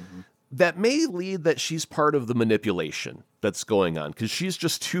books, that may lead that she's part of the manipulation that's going on, because she's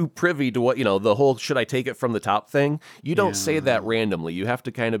just too privy to what, the whole should I take it from the top thing. You don't say that randomly. You have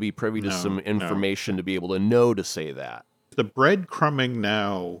to kind of be privy to some information to be able to know to say that. The breadcrumbing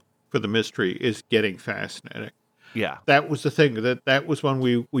now for the mystery is getting fascinating. Yeah. That was the thing, that was when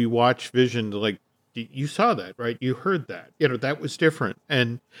we watched Vision, like you saw that, right? You heard that. That was different.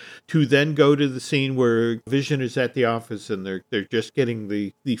 And to then go to the scene where Vision is at the office and they're just getting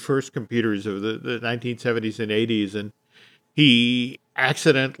the first computers of the 1970s and 80s, and he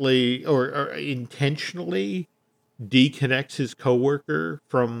accidentally or intentionally deconnects his coworker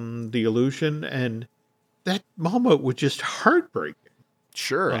from the illusion, and that moment was just heartbreaking.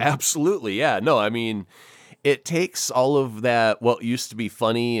 Sure, absolutely. Yeah. No, I mean, It takes all of that, what used to be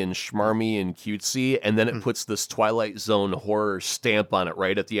funny and schmarmy and cutesy, and then it puts this Twilight Zone horror stamp on it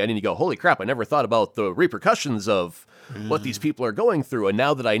right at the end, and you go, holy crap, I never thought about the repercussions of what these people are going through, and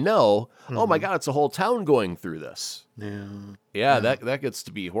now that I know, oh my god, it's a whole town going through this. Yeah, that gets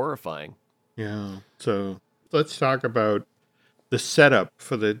to be horrifying. Yeah. So let's talk about the setup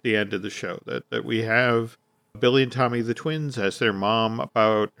for the end of the show. That we have Billy and Tommy the twins ask their mom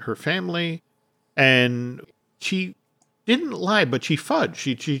about her family, and she didn't lie, but she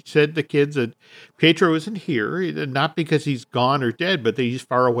fudged. She said the kids that Pietro isn't here, not because he's gone or dead, but that he's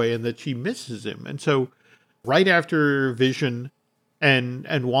far away and that she misses him. And so right after Vision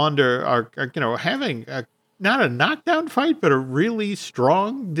and Wanda are having not a knockdown fight, but a really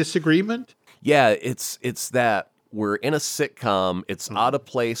strong disagreement. Yeah, it's that we're in a sitcom. It's out of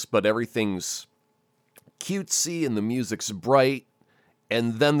place, but everything's cutesy and the music's bright,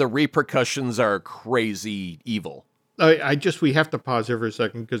 and then the repercussions are crazy evil. We have to pause here for a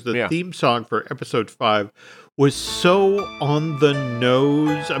second because the theme song for episode 5 was so on the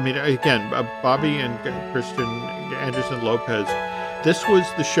nose. I mean, again, Bobby and Kristen Anderson Lopez, this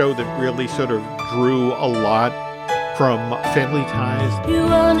was the show that really sort of drew a lot from Family Ties. You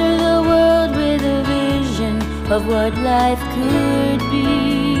wander the world with a vision of what life could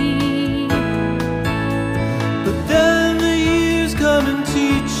be. But then the years come and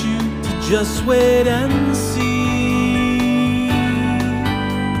teach you to just wait and see.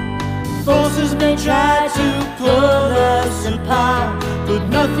 Forces may try to pull us apart, but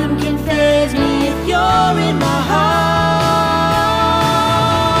nothing can faze me if you're in my heart.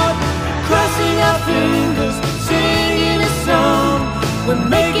 Crossing our fingers, singing a song, we're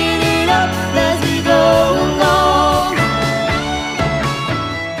making it up as we go along.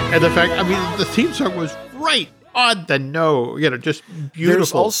 And the fact, I mean, the theme song was right on the nose, just beautiful.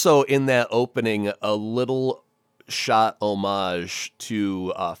 There's also in that opening a little shot homage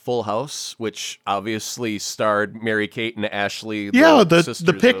to Full House, which obviously starred Mary-Kate and Ashley.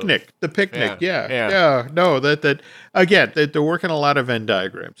 The picnic. Yeah. No, that again, they're working a lot of Venn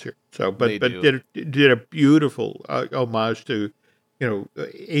diagrams here. So, but did a beautiful homage to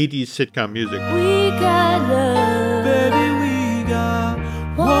 80s sitcom music. We got love, Baby, we got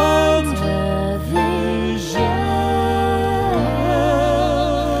WandaVision.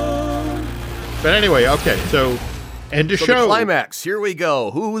 But anyway, okay, so end of show. The climax. Here we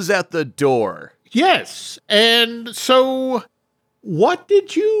go. Who's at the door? Yes, and so what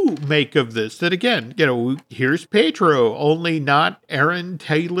did you make of this? That again, here's Pietro, only not Aaron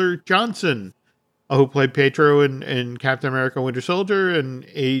Taylor Johnson, who played Pietro in Captain America: Winter Soldier and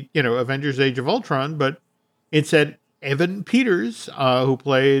Avengers: Age of Ultron, but instead Evan Peters, who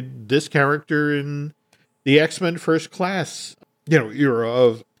played this character in the X-Men First Class, era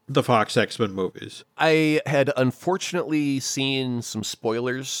of the Fox X-Men movies. I had unfortunately seen some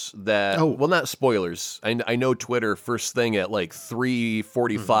spoilers that, well, not spoilers. I know Twitter first thing at like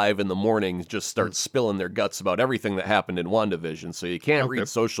 3:45 in the morning just starts spilling their guts about everything that happened in WandaVision. So you can't read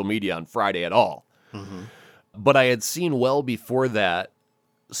social media on Friday at all. But I had seen well before that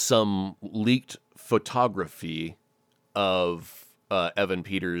some leaked photography of Evan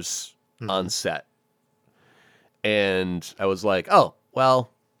Peters on set. And I was like, oh,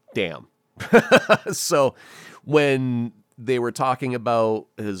 well, damn. So when they were talking about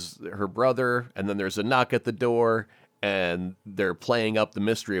her brother, and then there's a knock at the door, and they're playing up the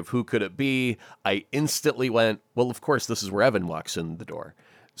mystery of who could it be, I instantly went, well, of course, this is where Evan walks in the door.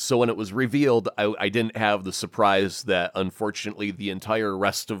 So when it was revealed, I didn't have the surprise that, unfortunately, the entire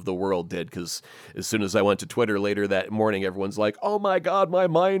rest of the world did, because as soon as I went to Twitter later that morning, everyone's like, oh my God, my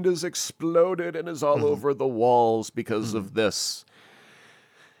mind has exploded and is all over the walls because of this.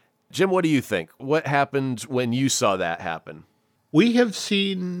 Jim, what do you think? What happened when you saw that happen? We have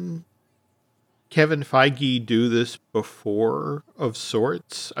seen Kevin Feige do this before of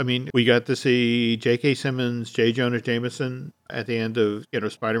sorts. I mean, we got to see J.K. Simmons, J. Jonah Jameson at the end of,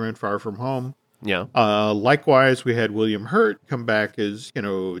 Spider-Man Far From Home. Yeah. Likewise, we had William Hurt come back as,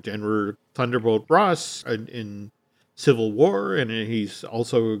 Denver Thunderbolt Ross in Civil War, and he's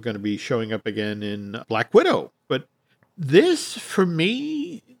also going to be showing up again in Black Widow. But this, for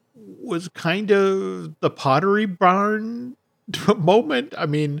me, was kind of the Pottery Barn moment. I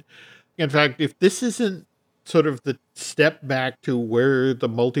mean, in fact, if this isn't sort of the step back to where the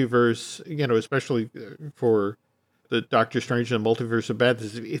multiverse, especially for the Doctor Strange and the Multiverse of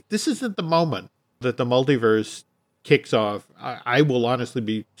Madness, if this isn't the moment that the multiverse kicks off, I will honestly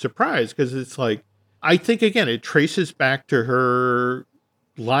be surprised, because it's like, I think, again, it traces back to her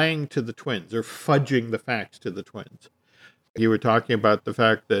lying to the twins or fudging the facts to the twins. You were talking about the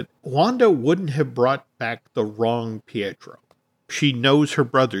fact that Wanda wouldn't have brought back the wrong Pietro. She knows her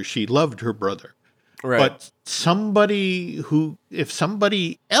brother. She loved her brother. Right. But if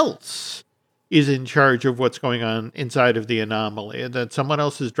somebody else is in charge of what's going on inside of the anomaly, and that someone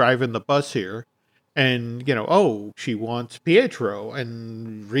else is driving the bus here, and, she wants Pietro,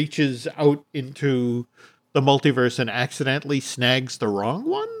 and reaches out into the multiverse and accidentally snags the wrong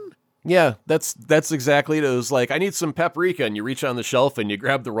one? Yeah, that's exactly it. It was like, I need some paprika, and you reach on the shelf and you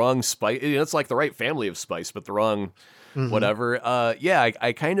grab the wrong spice. It's like the right family of spice, but the wrong whatever.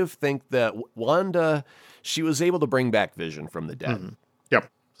 I kind of think that Wanda, she was able to bring back Vision from the dead. Mm-hmm. Yep.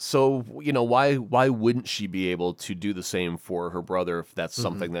 So, why wouldn't she be able to do the same for her brother if that's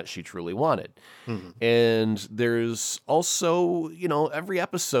something that she truly wanted? And there's also, every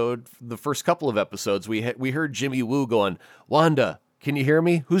episode, the first couple of episodes, we heard Jimmy Woo going, Wanda, can you hear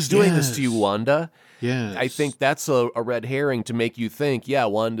me? Who's doing this to you, Wanda? Yes. I think that's a red herring to make you think,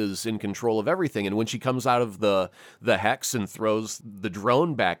 Wanda's in control of everything. And when she comes out of the hex and throws the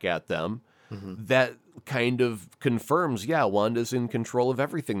drone back at them, that kind of confirms, Wanda's in control of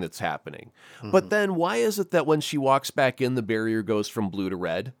everything that's happening. But then why is it that when she walks back in, the barrier goes from blue to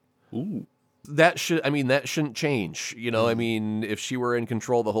red? Ooh. That shouldn't change. I mean, if she were in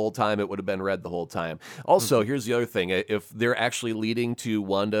control the whole time, it would have been red the whole time. Also, here's the other thing. If they're actually leading to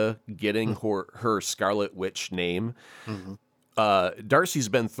Wanda getting her Scarlet Witch name, Darcy's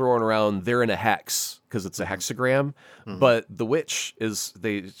been throwing around, they're in a hex because it's a hexagram, but the witch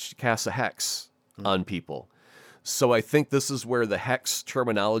she casts a hex on people. So I think this is where the hex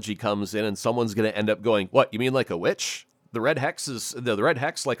terminology comes in, and someone's going to end up going, what, you mean like a witch? The red hex is the red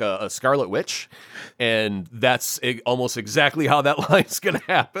hex like a Scarlet Witch, and that's almost exactly how that line's going to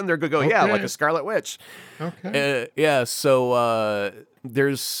happen. They're going to go, like a Scarlet Witch. Okay. So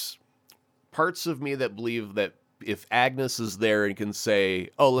there's parts of me that believe that if Agnes is there and can say,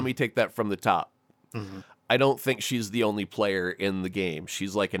 oh, let me take that from the top, I don't think she's the only player in the game.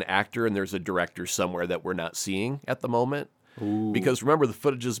 She's like an actor, and there's a director somewhere that we're not seeing at the moment. Ooh. Because remember, the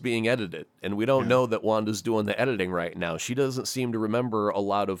footage is being edited, and we don't know that Wanda's doing the editing right now. She doesn't seem to remember a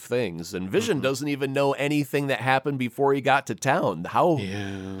lot of things, and Vision doesn't even know anything that happened before he got to town.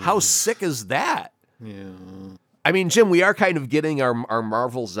 How sick is that? Yeah. I mean, Jim, we are kind of getting our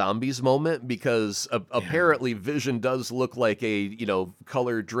Marvel Zombies moment, because apparently Vision does look like a,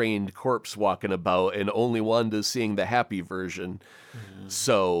 color-drained corpse walking about, and only Wanda's seeing the happy version.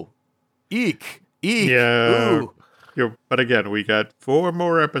 So, eek. Yeah. Ooh. But again, we got 4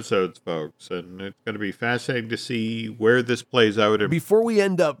 more episodes, folks, and it's going to be fascinating to see where this plays out. Before we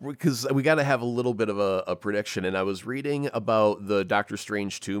end up, because we got to have a little bit of a prediction, and I was reading about the Doctor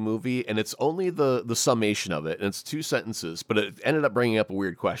Strange 2 movie, and it's only the summation of it, and it's 2 sentences, but it ended up bringing up a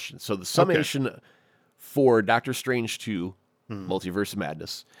weird question. So the summation for Doctor Strange 2, Multiverse of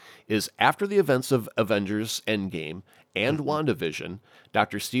Madness, is after the events of Avengers Endgame and WandaVision,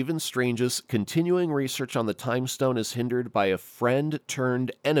 Dr. Stephen Strange's continuing research on the Time Stone is hindered by a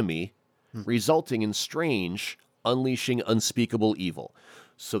friend-turned-enemy, resulting in Strange unleashing unspeakable evil.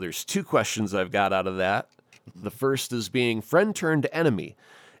 So there's 2 questions I've got out of that. The first is being friend-turned-enemy.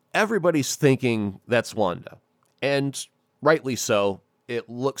 Everybody's thinking that's Wanda, and rightly so. It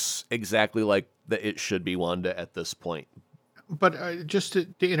looks exactly like that it should be Wanda at this point. But just to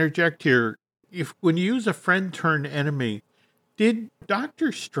interject here, when you use a friend turned enemy, did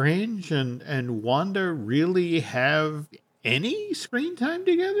Doctor Strange and Wanda really have any screen time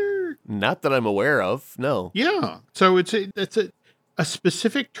together? Not that I'm aware of, no. Yeah. So it's a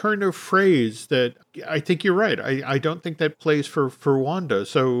specific turn of phrase that I think you're right. I don't think that plays for Wanda.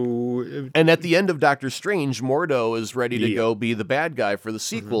 So, and at the end of Doctor Strange, Mordo is ready to go be the bad guy for the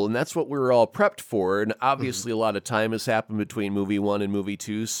sequel, and that's what we were all prepped for. And obviously, a lot of time has happened between movie 1 and movie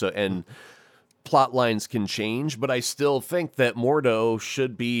 2, and plot lines can change. But I still think that Mordo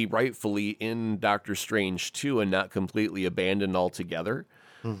should be rightfully in Doctor Strange 2 and not completely abandoned altogether.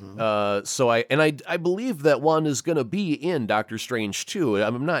 So I believe that Wanda's going to be in Doctor Strange 2.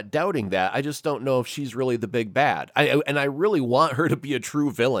 I'm not doubting that. I just don't know if she's really the big bad. I really want her to be a true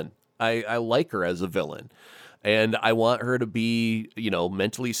villain. I like her as a villain. And I want her to be,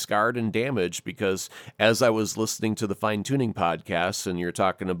 mentally scarred and damaged, because as I was listening to the Fine Tuning podcast, and you're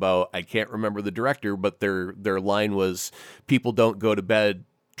talking about, I can't remember the director, but their line was, people don't go to bed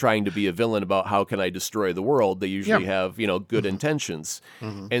trying to be a villain about how can I destroy the world. They usually have, good intentions.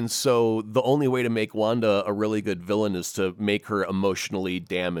 And so the only way to make Wanda a really good villain is to make her emotionally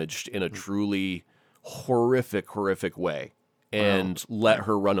damaged in a truly horrific way, and let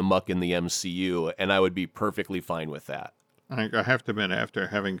her run amok in the MCU. And I would be perfectly fine with that. I have to admit, after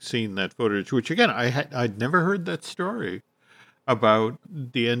having seen that footage, which again, I'd never heard that story. about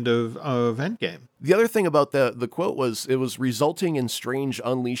the end of Endgame. The other thing about the quote was it was resulting in Strange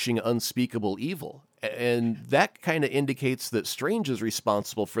unleashing unspeakable evil. And that kind of indicates that Strange is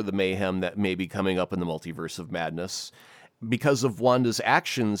responsible for the mayhem that may be coming up in the Multiverse of Madness. Because of Wanda's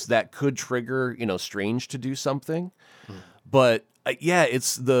actions, that could trigger, Strange to do something. But yeah,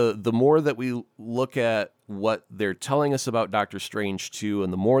 it's the more that we look at what they're telling us about Doctor Strange 2,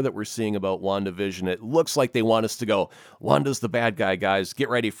 and the more that we're seeing about WandaVision, it looks like they want us to go, Wanda's the bad guy, guys. Get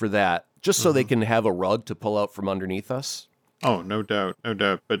ready for that. Just so they can have a rug to pull out from underneath us. Oh, no doubt, no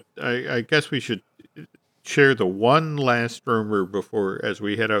doubt. But I guess we should share the one last rumor before, as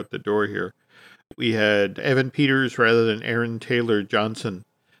we head out the door here. We had Evan Peters rather than Aaron Taylor Johnson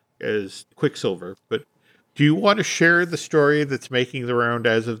as Quicksilver. But do you want to share the story that's making the round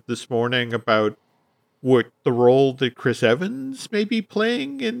as of this morning about what the role that Chris Evans may be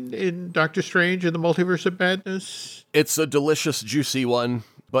playing in Doctor Strange and the Multiverse of Madness? It's a delicious, juicy one,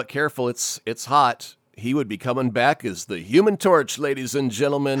 but careful, it's hot. He would be coming back as the Human Torch, ladies and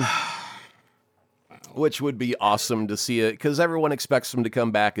gentlemen. Which would be awesome to see it, because everyone expects him to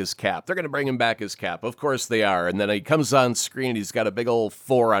come back as Cap. They're going to bring him back as Cap. Of course they are. And then he comes on screen and he's got a big old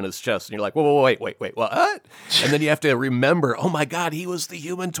 4 on his chest. And you're like, whoa, wait, what? And then you have to remember, oh my God, he was the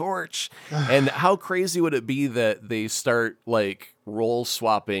Human Torch. And how crazy would it be that they start like role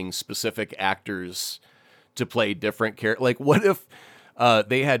swapping specific actors to play different characters? Like, what if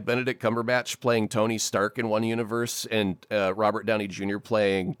they had Benedict Cumberbatch playing Tony Stark in one universe and Robert Downey Jr.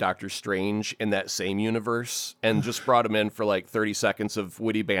 playing Doctor Strange in that same universe, and just brought him in for like 30 seconds of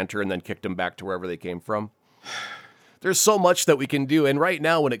witty banter and then kicked him back to wherever they came from? There's so much that we can do. And right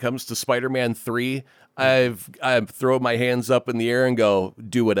now, when it comes to Spider-Man 3, I've thrown my hands up in the air and go,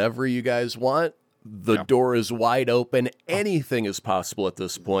 do whatever you guys want. The door is wide open. Anything is possible at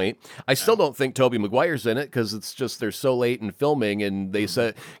this point. I still don't think Tobey Maguire's in it, because it's just they're so late in filming, and they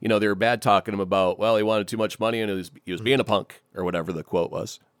said, they were bad talking him about, well, he wanted too much money and he was being a punk, or whatever the quote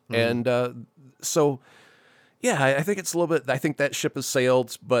was. And so, yeah, I think it's a little bit, I think that ship has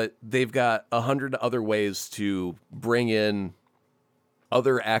sailed, but they've got 100 other ways to bring in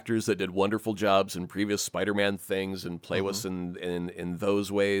other actors that did wonderful jobs in previous Spider-Man things and play with us in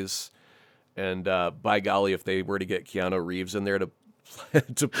those ways. And by golly, if they were to get Keanu Reeves in there to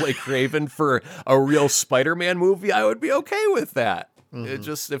play Kraven for a real Spider-Man movie, I would be okay with that. It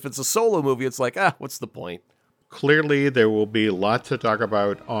just, if it's a solo movie, it's like, what's the point? Clearly, there will be lots to talk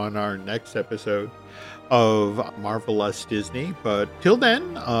about on our next episode of Marvelous Disney. But till then,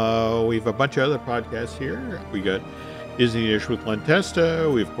 we have a bunch of other podcasts here. We got Disney Dish with Len Testa.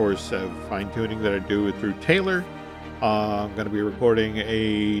 We, of course, have fine-tuning that I do through Taylor. I'm going to be recording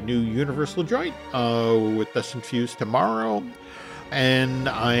a new Universal joint with Dustin Fuse tomorrow. And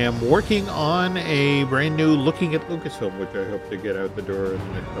I am working on a brand new Looking at Lucasfilm, which I hope to get out the door in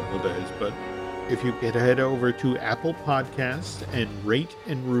the next couple of days. But if you could head over to Apple Podcasts and rate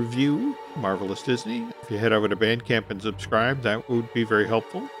and review Marvelous Disney. If you head over to Bandcamp and subscribe, that would be very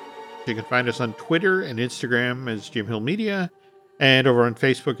helpful. You can find us on Twitter and Instagram as Jim Hill Media. And over on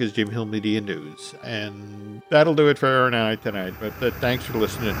Facebook is Jim Hill Media News. And that'll do it for our night tonight. But thanks for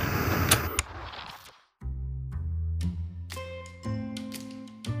listening.